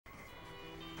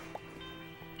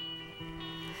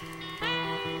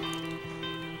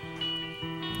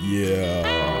Yeah.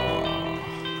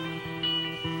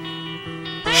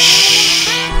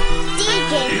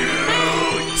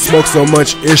 Smoke so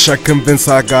much ish, I convinced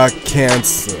I got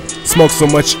cancer. Smoke so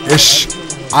much ish,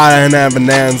 I didn't have an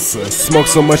answer. Smoke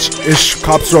so much ish,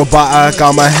 cops robot, I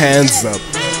got my hands up.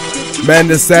 Man,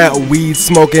 this that weed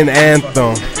smoking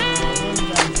anthem.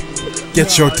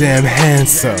 Get your damn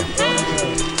hands up.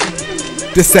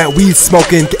 This that weed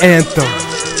smoking anthem.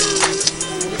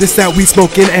 This that weed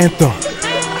smoking anthem.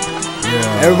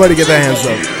 Yeah. Everybody get their hands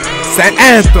up. That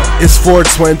anthem. It's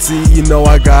 420, you know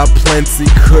I got plenty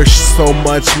kush, so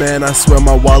much, man, I swear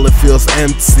my wallet feels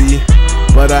empty.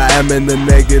 But I am in the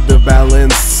negative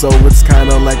balance, so it's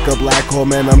kinda like a black hole,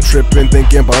 man. I'm tripping,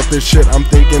 thinking about this shit. I'm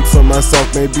thinking to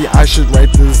myself, maybe I should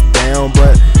write this down,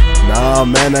 but nah,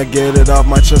 man, I get it off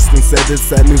my chest and said it's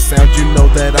that new sound. You know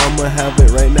that I'ma have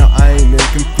it right now, I ain't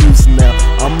confused now.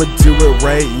 I'ma do it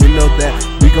right, you know that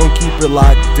we gon' keep it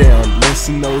locked down.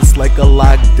 Listen, know it's like a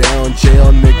lockdown,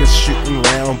 jail niggas shooting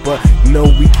round, but you know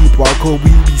we keep our cool,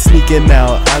 we be sneaking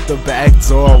out the back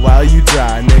door while you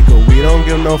die, nigga. We don't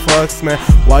give no fucks, man.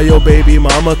 Why your baby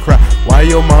mama cry? Why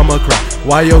your mama cry?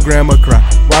 Why your grandma cry?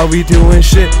 Why we doing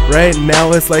shit right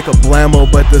now? It's like a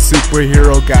blammo, but the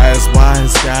superhero guys,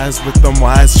 wise guys with them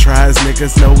wise tries.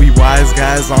 Niggas know we wise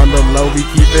guys on the low. We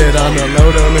keep it on the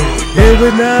low, don't we? It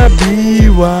would not be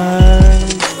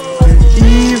wise to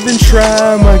even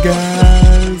try, my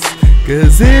guys.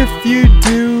 Cause if you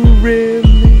do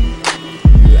really,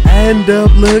 you end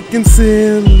up looking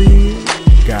silly.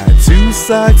 Got two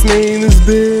socks, name is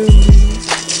Billy,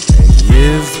 and he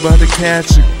is about to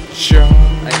catch a charge.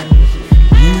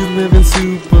 He's living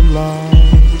super large.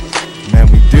 Man,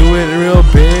 we do it real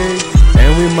big,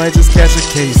 and we might just catch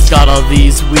a case. Got all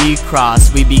these weed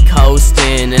cross, we be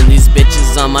coasting, and these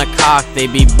bitches on my cock, they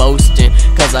be boasting,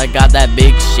 cause I got that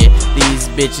big shit. These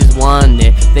bitches want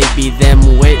it, they be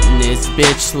them witness.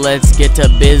 Bitch, let's get to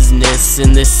business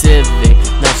in this Civic.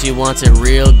 Now she wants it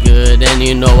real good, and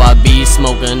you know I be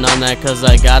smoking on that cause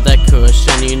I got that kush.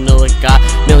 And you know I got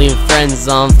million friends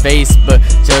on Facebook.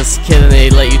 Just kidding, they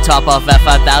let you top off at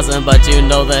 5,000, but you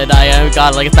know that I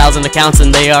got like 1,000 accounts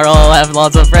and they are all have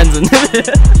lots of friends in it.